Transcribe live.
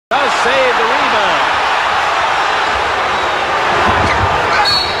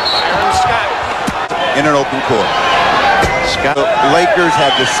in an open court. Scott. The Lakers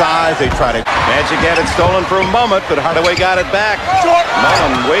have the size. They try to. Magic had it stolen for a moment, but Hardaway got it back.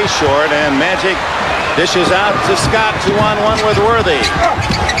 Mullen way short, and Magic dishes out to Scott. 2-on-1 with Worthy.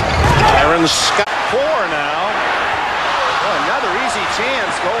 Byron Scott. 4 now. Oh, another easy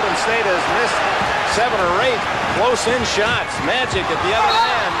chance. Golden State has missed 7 or 8 close-in shots. Magic at the other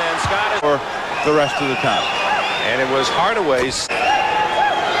end, and Scott is For the rest of the time. And it was Hardaway's.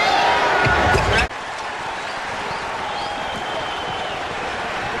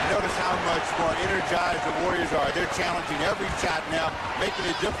 Notice how much more energized the Warriors are. They're challenging every shot now, making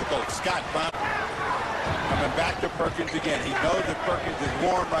it difficult. Scott coming back to Perkins again. He knows that Perkins is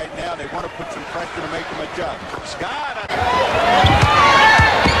warm right now. They want to put some pressure to make him adjust. Scott.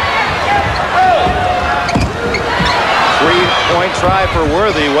 Three-point try for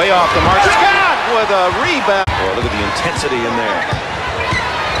Worthy, way off the mark. Scott with a rebound. Oh, look at the intensity in there.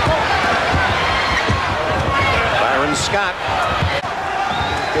 Byron Scott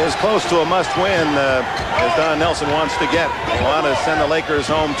is close to a must-win, as Don Nelson wants to get. They want to send the Lakers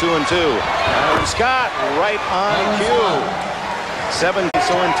home 2-2. Byron Scott right on cue. 7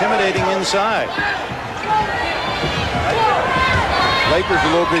 so intimidating inside. Lakers a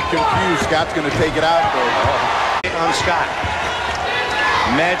little bit confused. Scott's going to take it out. On Scott.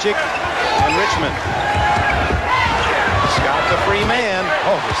 Magic and Richmond. Scott the free man.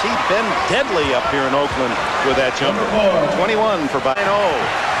 Oh, has he been deadly up here in Oakland with that jumper. 21 for Byron.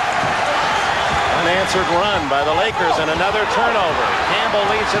 Unanswered run by the Lakers and another turnover. Campbell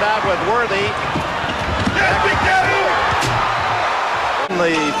leads it out with Worthy. In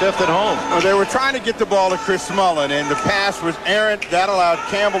the 5th at home. Well, they were trying to get the ball to Chris Mullen, and the pass was errant. That allowed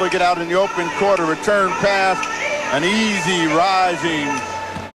Campbell to get out in the open court. A return pass. An easy rising